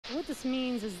What this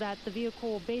means is that the vehicle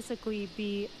will basically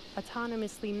be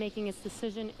autonomously making its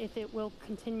decision if it will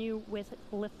continue with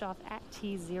liftoff at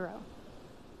T0.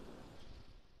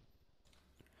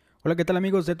 Hola, ¿qué tal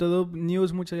amigos de Todo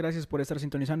News? Muchas gracias por estar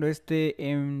sintonizando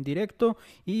en directo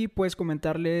y pues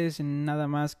comentarles nada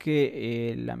más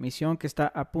que la misión que está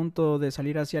a punto de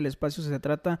salir hacia el espacio se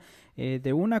trata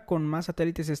de una con más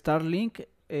satélites Starlink.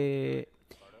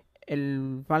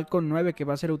 El Falcon 9 que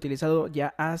va a ser utilizado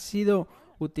ya ha sido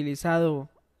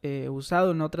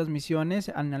usado en otras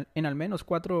misiones en al menos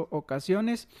 4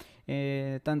 ocasiones,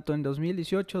 tanto en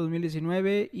 2018,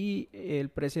 2019 y el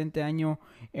presente año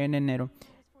en enero.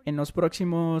 En los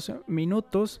próximos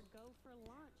minutos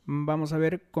vamos a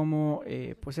ver cómo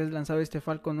pues es lanzado este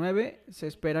Falcon 9. Se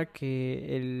espera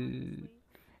que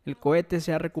el cohete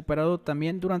sea recuperado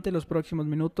también durante los próximos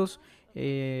minutos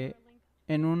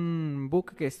en un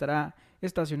buque que estará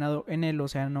estacionado en el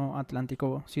Océano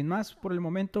Atlántico. Sin más, por el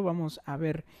momento vamos a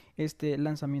ver este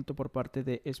lanzamiento por parte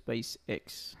de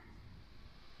SpaceX.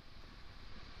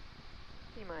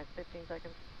 15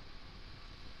 seconds.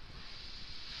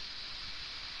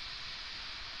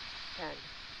 10,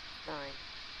 9,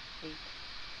 8,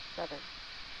 7,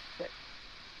 6,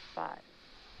 5,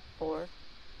 4,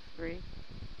 3,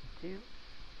 2,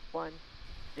 1,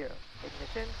 0.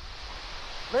 Ignition.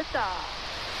 Liftoff!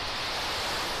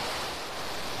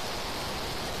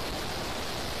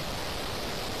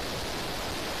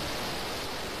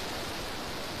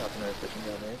 Falcon 9 pushing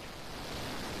down range.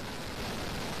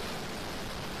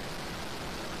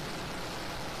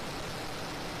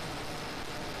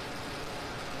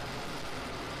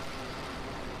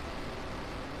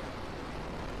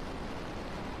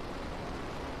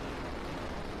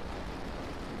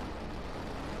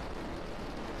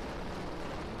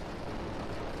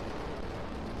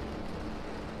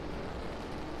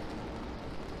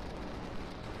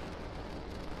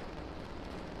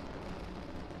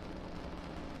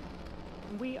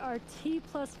 We are T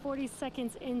plus 40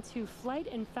 seconds into flight,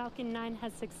 and Falcon 9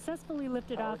 has successfully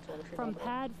lifted off from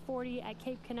pad 40 at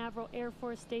Cape Canaveral Air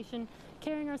Force Station,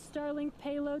 carrying our Starlink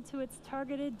payload to its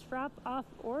targeted drop-off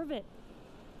orbit.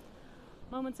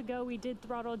 Moments ago, we did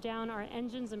throttle down our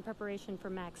engines in preparation for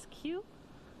max Q,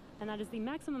 and that is the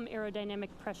maximum aerodynamic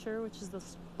pressure, which is the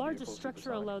largest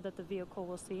structural load that the vehicle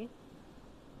will see.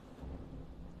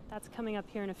 That's coming up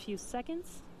here in a few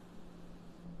seconds.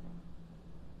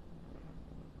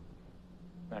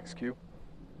 Max Q.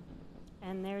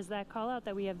 And there's that call out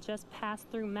that we have just passed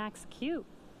through max Q.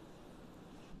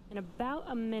 In about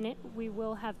a minute, we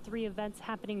will have 3 events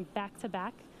happening back to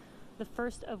back. The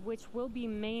first of which will be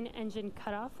main engine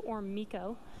cutoff, or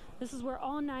MECO. This is where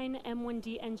all 9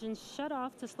 M1D engines shut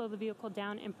off to slow the vehicle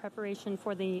down in preparation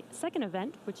for the second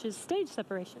event, which is stage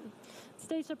separation.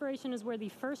 Stage separation is where the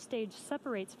first stage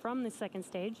separates from the second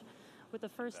stage, with the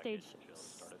first stage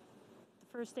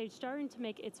starting to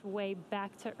make its way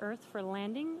back to Earth for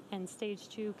landing, and stage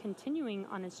 2 continuing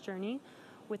on its journey,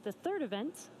 with the third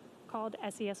event called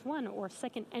SES-1, or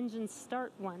second engine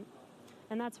start 1.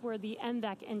 And that's where the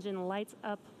MVAC engine lights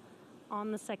up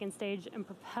on the second stage and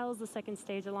propels the second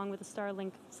stage along with the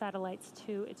Starlink satellites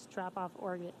to its drop-off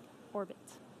orbit.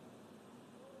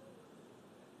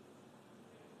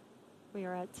 We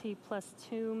are at T plus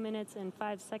 2 minutes and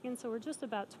 5 seconds, so we're just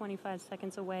about 25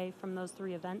 seconds away from those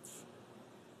 3 events.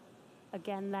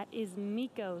 Again, that is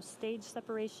MECO, stage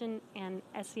separation, and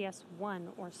SES-1,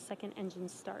 or second engine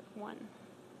start 1.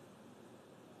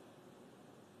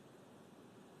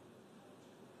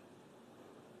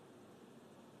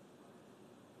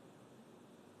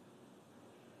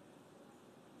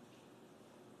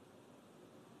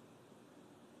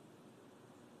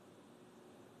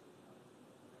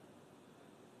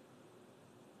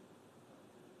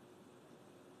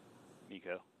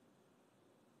 MECO.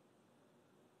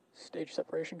 Stage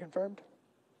separation confirmed.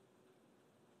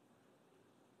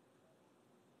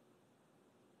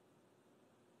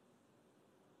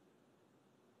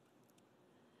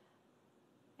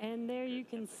 And there you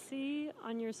can see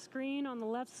on your screen, on the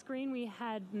left screen, we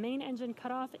had main engine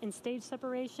cutoff and stage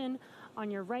separation. On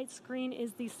your right screen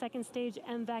is the second stage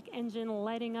MVAC engine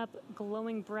lighting up,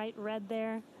 glowing bright red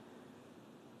there.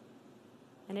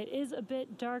 And it is a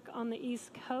bit dark on the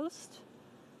East Coast,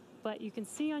 but you can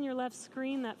see on your left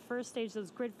screen that first stage, those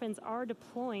grid fins are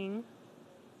deploying.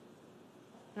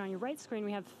 And on your right screen,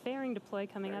 we have fairing deploy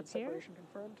coming up here. Separation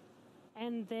confirmed.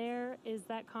 And there is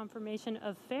that confirmation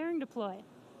of fairing deploy.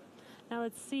 Now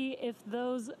let's see if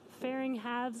those fairing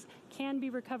halves can be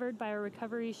recovered by our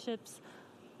recovery ships,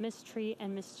 Mystery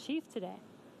and Mischief today.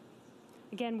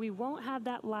 Again, we won't have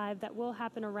that live. That will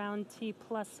happen around T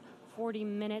plus 40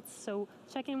 minutes, so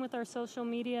check in with our social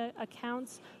media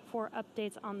accounts for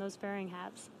updates on those fairing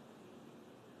halves.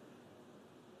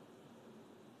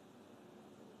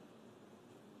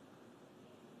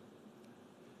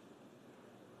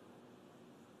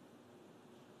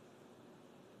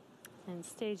 And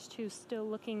stage 2 still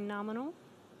looking nominal.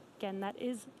 Again, that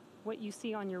is what you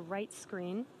see on your right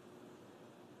screen.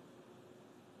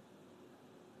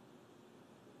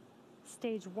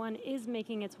 Stage 1 is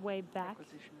making its way back.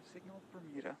 Acquisition of signal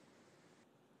Bermuda.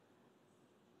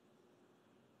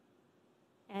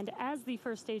 And as the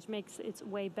first stage makes its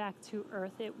way back to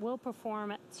Earth, it will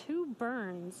perform 2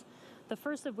 burns, the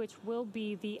first of which will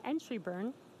be the entry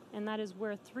burn, and that is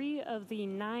where 3 of the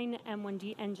 9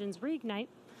 M1D engines reignite,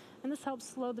 and this helps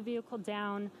slow the vehicle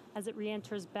down as it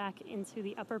re-enters back into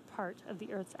the upper part of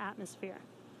the Earth's atmosphere.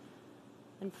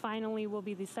 And finally will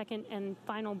be the second and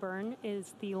final burn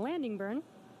is the landing burn,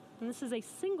 and this is a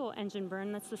single engine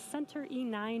burn. That's the center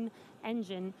E9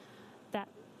 engine that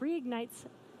reignites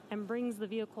and brings the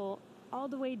vehicle all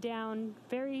the way down,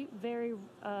 very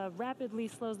rapidly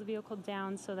slows the vehicle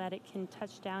down so that it can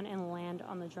touch down and land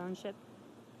on the drone ship.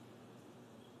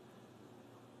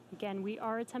 Again, we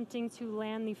are attempting to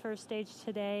land the first stage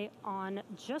today on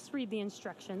Just Read the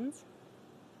Instructions,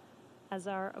 as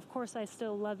our Of Course I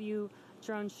Still Love You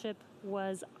drone ship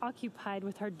was occupied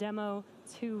with our Demo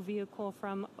 2 vehicle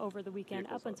from over the weekend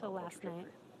up until last night.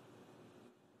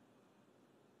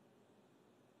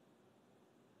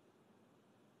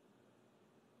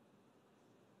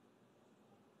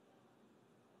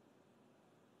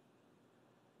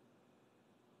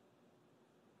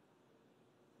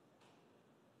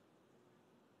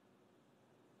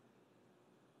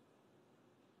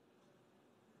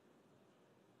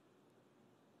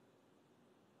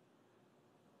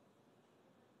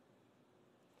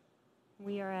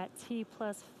 We are at T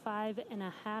plus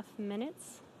 5.5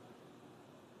 minutes.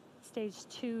 Stage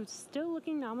 2 still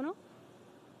looking nominal.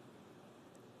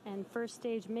 And first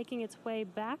stage making its way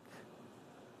back.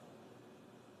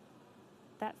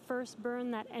 That first burn,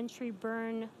 that entry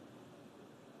burn,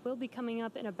 will be coming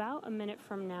up in about a minute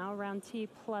from now, around T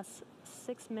plus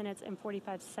 6 minutes and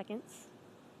 45 seconds.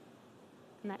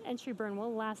 And that entry burn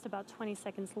will last about 20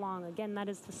 seconds long. Again, that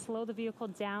is to slow the vehicle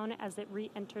down as it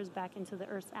re-enters back into the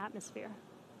Earth's atmosphere.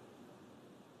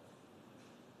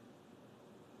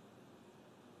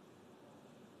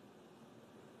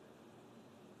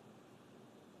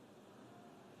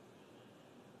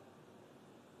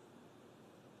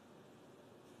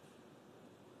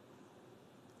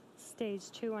 Stage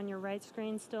 2 on your right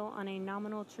screen, still on a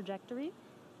nominal trajectory.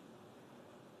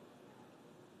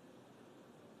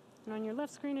 And on your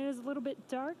left screen, it is a little bit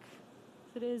dark.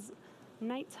 It is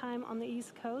nighttime on the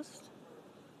East Coast,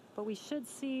 but we should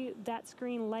see that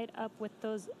screen light up with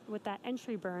that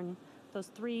entry burn, those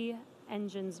 3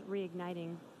 engines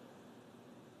reigniting.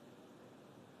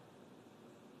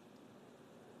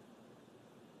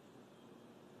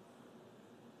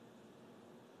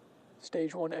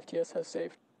 Stage 1 FTS has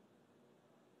saved.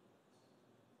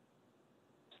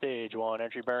 Stage 1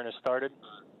 entry burn has started.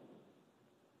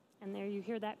 And there you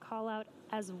hear that call out,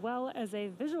 as well as a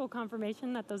visual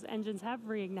confirmation that those engines have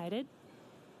reignited.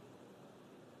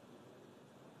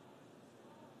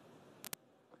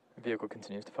 The vehicle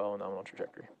continues to follow a nominal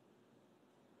trajectory.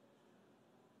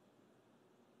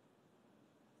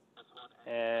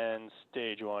 And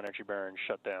stage 1 entry burn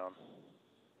shut down.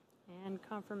 And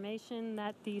confirmation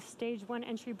that the stage 1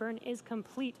 entry burn is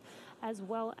complete, as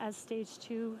well as stage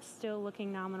 2 still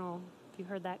looking nominal, if you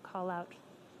heard that call out.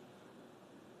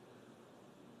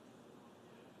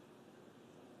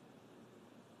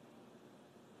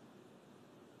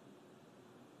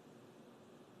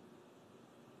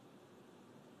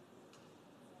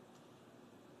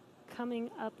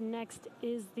 Coming up next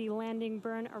is the landing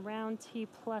burn around T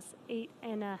plus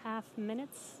 8.5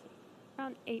 minutes,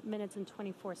 around 8 minutes and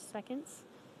 24 seconds.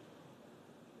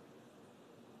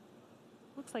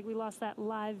 Looks like we lost that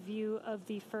live view of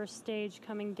the first stage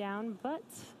coming down, but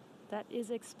that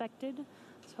is expected.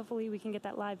 So hopefully we can get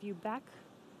that live view back.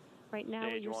 Right now,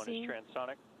 Stage 1 is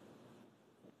transonic.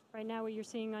 Right now, what you're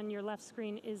seeing on your left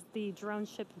screen is the drone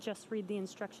ship Just Read the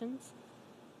Instructions.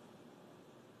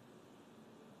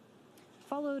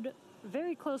 Followed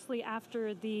very closely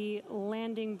after the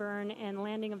landing burn and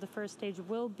landing of the first stage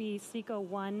will be Seco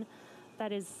 1,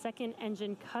 that is second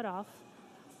engine cutoff,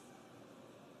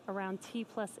 around T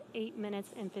plus 8 minutes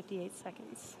and 58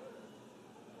 seconds.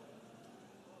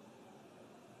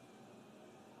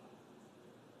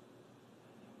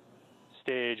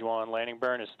 Stage 1 landing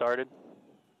burn has started.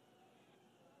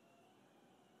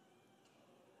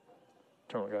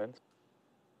 Terminal guidance.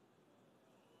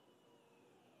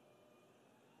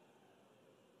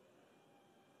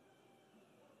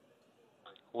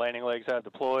 Landing legs have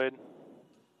deployed.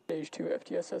 Stage 2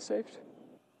 FTS has saved.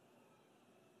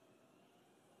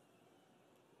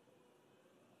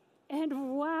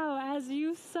 And wow, as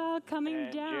you saw coming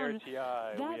And down,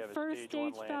 JRTI, we that have a first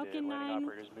stage 1 stage landed. Falcon Landing 9.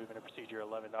 operators moving to procedure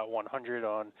 11.100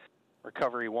 on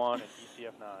recovery 1 and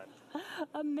ECF 9.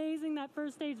 Amazing, that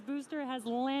first stage booster has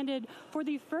landed for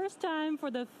the first time,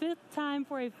 for the 5th time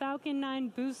for a Falcon 9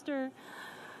 booster.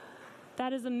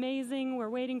 That is amazing. We're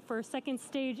waiting for second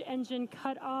stage engine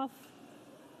cutoff.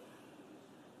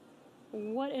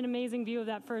 What an amazing view of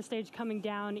that first stage coming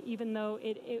down, even though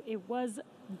it was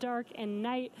dark and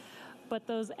night. But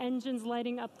those engines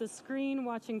lighting up the screen,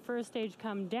 watching first stage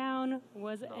come down,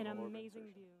 was an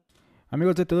amazing view.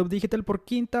 Amigos de Cutoff Digital, por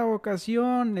quinta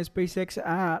ocasión SpaceX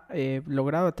ha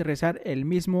logrado aterrizar el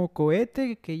mismo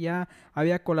cohete que ya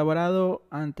había colaborado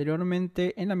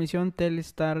anteriormente en la misión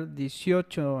Telstar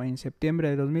 18 en septiembre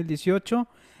de 2018,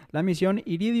 la misión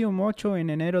Iridium 8 en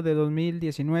enero de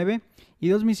 2019 y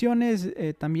dos misiones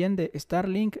también de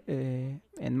Starlink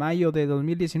en mayo de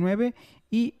 2019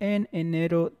 y en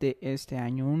enero de este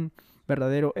año. Un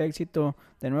verdadero éxito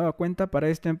de nueva cuenta para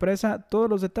esta empresa. Todos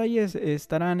los detalles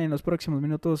estarán en los próximos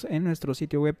minutos en nuestro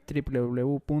sitio web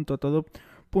www.todo.news.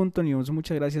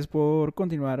 Muchas gracias por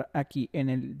continuar aquí en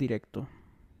el directo.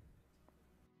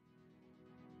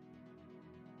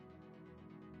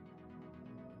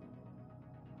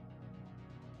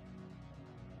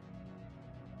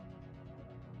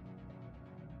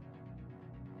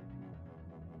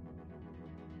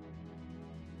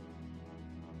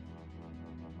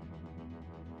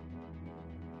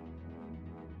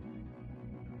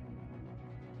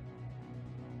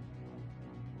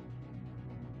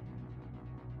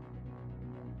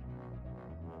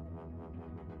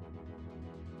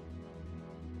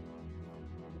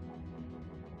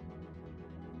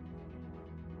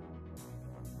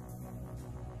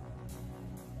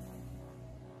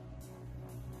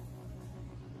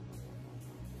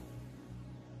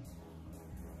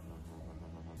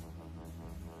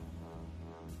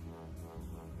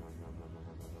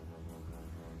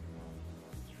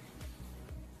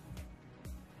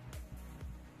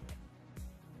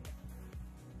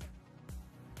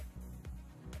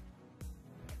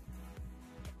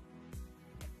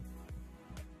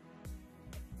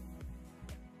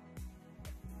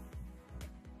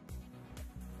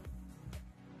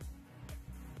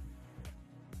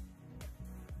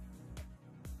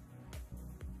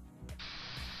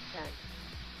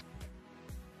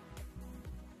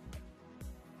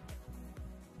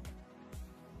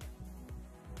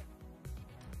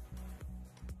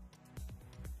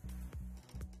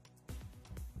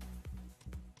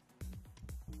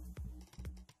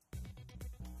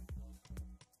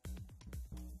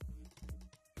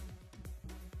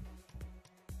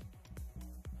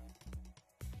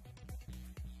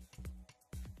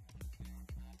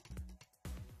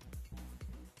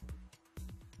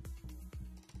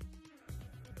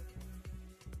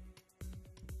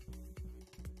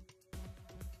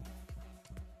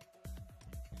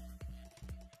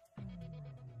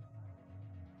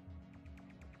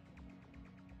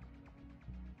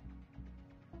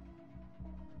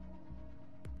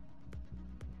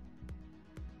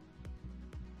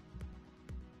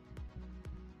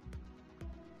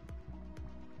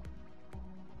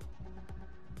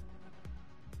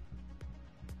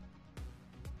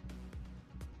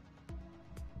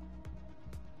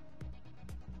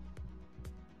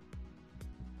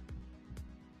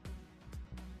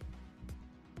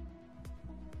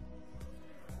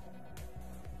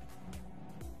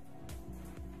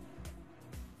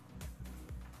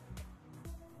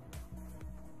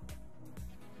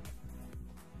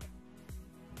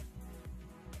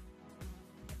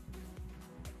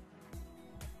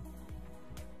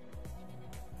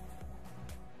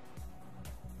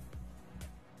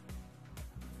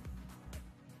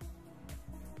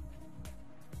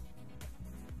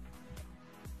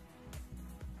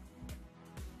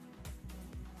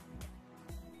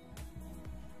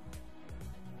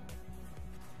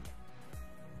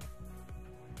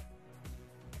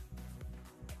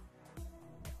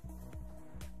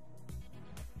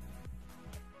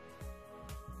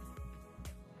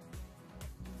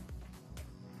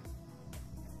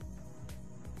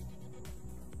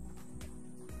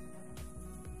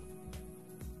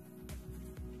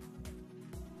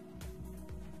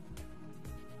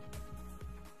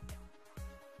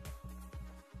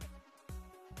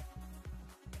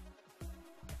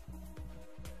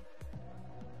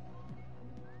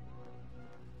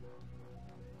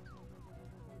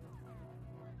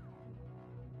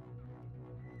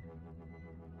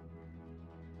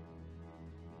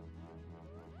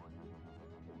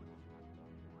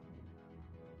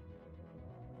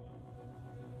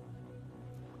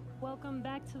 Welcome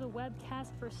back to the webcast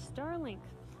for Starlink.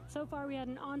 So far we had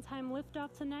an on-time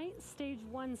liftoff tonight. Stage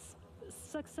 1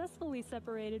 successfully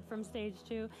separated from Stage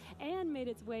 2 and made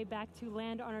its way back to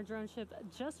land on our drone ship.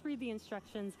 Just read the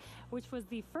instructions, which was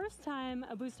the first time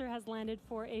a booster has landed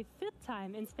for a 5th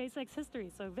time in SpaceX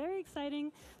history. So very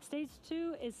exciting. Stage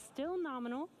 2 is still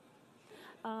nominal.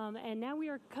 And now we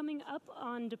are coming up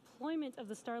on deployment of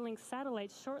the Starlink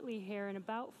satellite shortly here in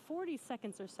about 40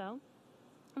 seconds or so.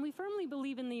 And we firmly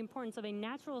believe in the importance of a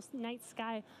natural night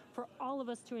sky for all of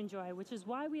us to enjoy, which is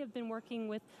why we have been working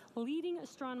with leading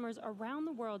astronomers around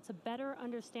the world to better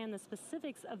understand the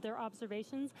specifics of their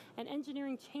observations and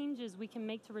engineering changes we can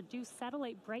make to reduce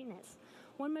satellite brightness.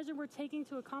 One measure we're taking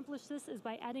to accomplish this is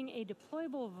by adding a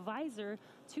deployable visor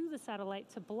to the satellite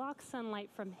to block sunlight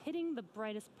from hitting the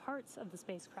brightest parts of the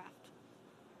spacecraft.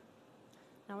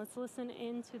 Now let's listen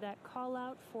into that call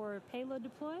out for payload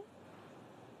deploy.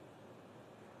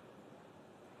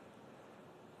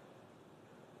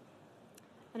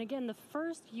 And again, the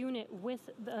first unit with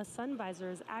the sun visor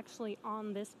is actually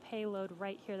on this payload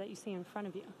right here that you see in front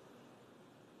of you.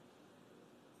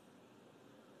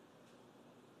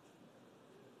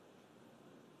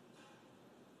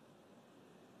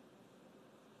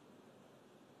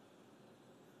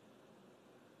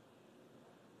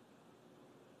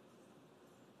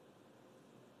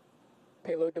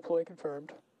 Payload deploy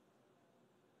confirmed.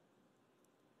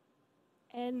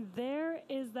 And there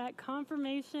is that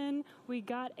confirmation. We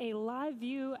got a live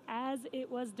view as it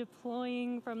was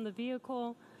deploying from the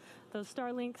vehicle. Those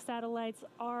Starlink satellites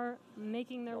are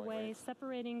making their way,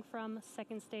 separating from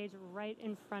second stage right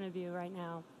in front of you right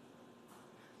now.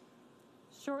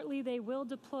 Shortly, they will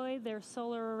deploy their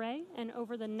solar array, and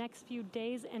over the next few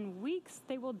days and weeks,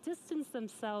 they will distance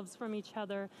themselves from each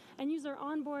other and use their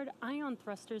onboard ion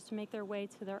thrusters to make their way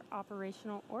to their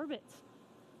operational orbit.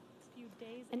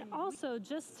 And also,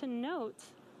 just to note,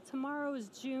 tomorrow is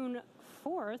June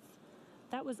 4th.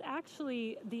 That was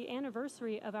actually the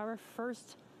anniversary of our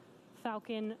first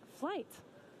Falcon flight.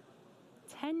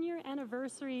 10-year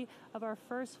anniversary of our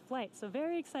first flight. So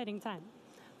very exciting time.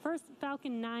 First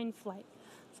Falcon 9 flight.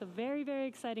 So very, very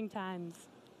exciting times.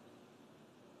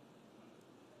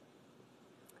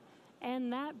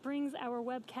 And that brings our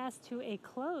webcast to a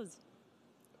close.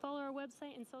 Follow our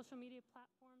website and social media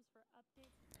platforms for updates.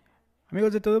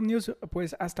 Amigos de Todo News,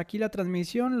 pues hasta aquí la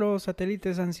transmisión. Los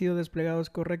satélites han sido desplegados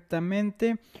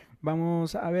correctamente.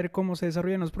 Vamos a ver cómo se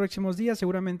desarrolla en los próximos días.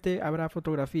 Seguramente habrá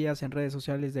fotografías en redes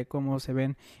sociales de cómo se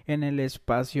ven en el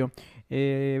espacio.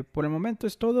 Por el momento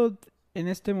es todo. En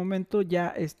este momento ya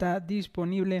está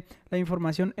disponible la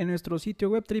información en nuestro sitio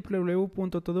web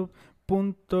www.todo.news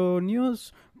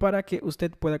para que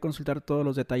usted pueda consultar todos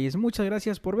los detalles. Muchas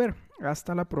gracias por ver.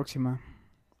 Hasta la próxima.